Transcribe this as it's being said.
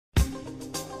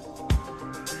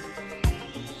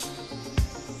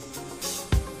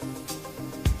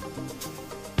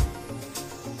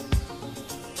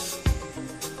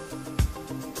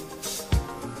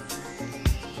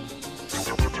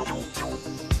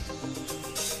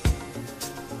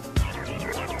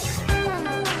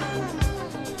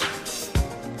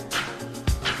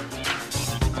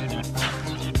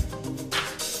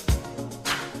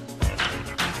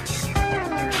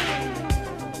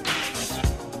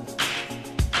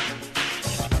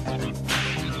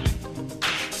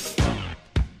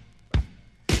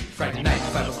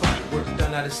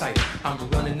out of sight. I'm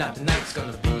running out tonight's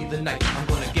gonna be the night. I'm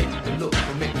gonna get the look,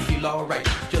 will make me feel alright.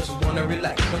 Just wanna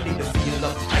relax, don't need to feel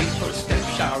uptight. First step,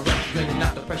 shower up, running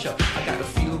out the pressure. I gotta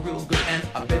feel real good and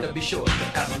I better be sure to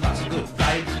have lots of good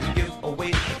vibes to give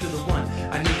away to the one.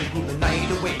 I need to groove the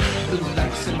night away. Blue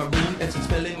lights in my room and some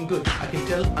smelling good. I can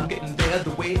tell I'm getting there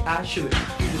the way I should.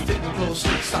 Either fitting clothes,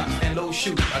 sweet socks and low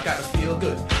shoes. I gotta feel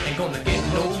good, ain't gonna get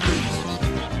no blues.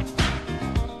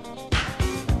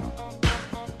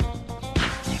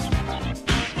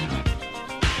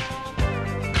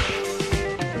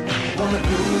 Wanna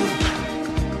groove,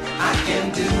 I can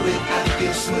do it, I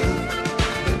feel smooth.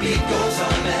 The beat goes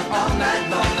on and all night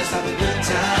long, let's have a good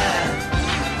time.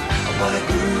 I wanna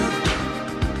groove,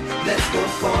 let's go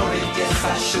for it, yes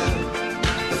I should.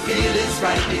 The feel is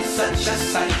right, it's such a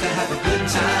sight to have a good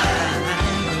time.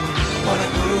 I wanna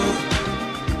groove,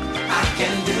 I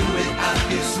can do it, I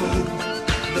feel smooth.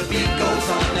 The beat goes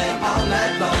on and all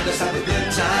night long, let's have a good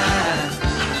time.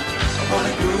 I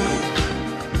wanna groove,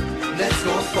 let's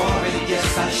go for it,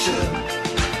 yes I should.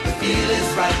 The feel is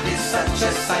right, it's such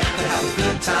a sight to have a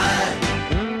good time.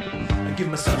 I give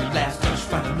myself a last touch,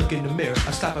 trying to look in the mirror.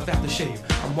 I stop after shave,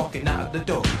 I'm walking out the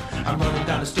door. I'm running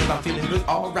down the street, I'm feeling good,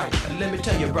 alright. Let me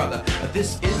tell you brother,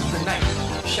 this is the night.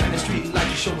 Shining street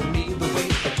lights showing me the way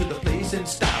to the place in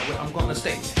style where I'm gonna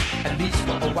stay. At least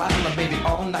for a while, or maybe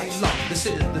all night long. This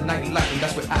is the nightlife and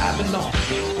that's where I belong.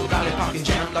 Valley Parking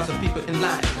jam, lots of people in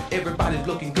line. Everybody's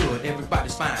looking good,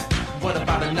 everybody's fine. What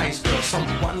about a nice girl,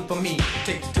 someone for me?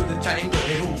 Take it to the tango,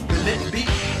 hey who will it be?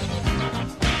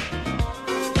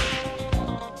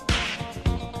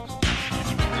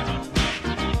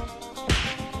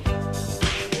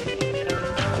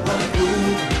 I wanna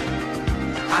groove,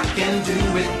 I can do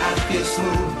it, I feel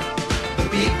smooth. The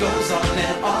beat goes on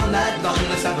and all night long,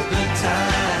 let's have a good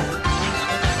time.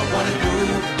 I wanna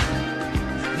groove,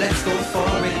 let's go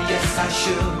for it, yes I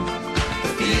should. The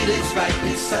feel is right,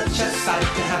 it's such a sight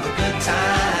to have a good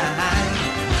time.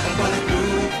 I wanna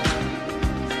groove,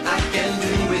 I can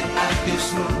do it, I feel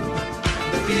smooth.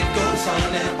 The beat goes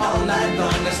on and all night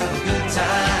long, let's have a good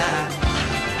time.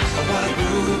 I wanna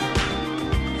groove,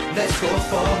 let's go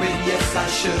for it, yes I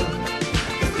should.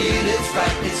 The feel is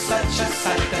right, it's such a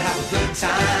sight to have a good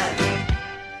time.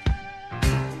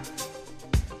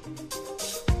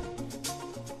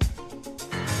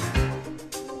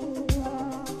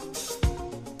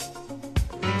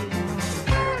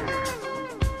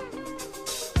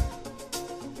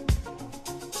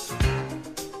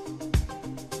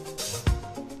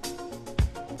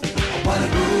 Wanna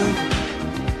groove,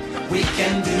 we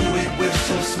can do it, we're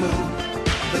so smooth.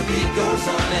 The beat goes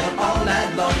on and all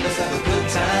night long, let's have a good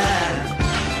time.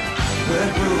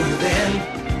 We're grooving,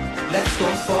 let's go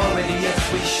for it, yes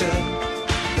we should.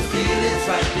 The feel is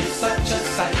right, it's such a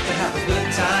sight to have a good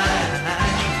time.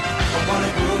 I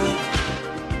wanna groove,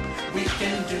 we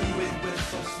can do it, we're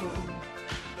so smooth.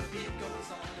 The beat goes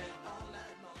on and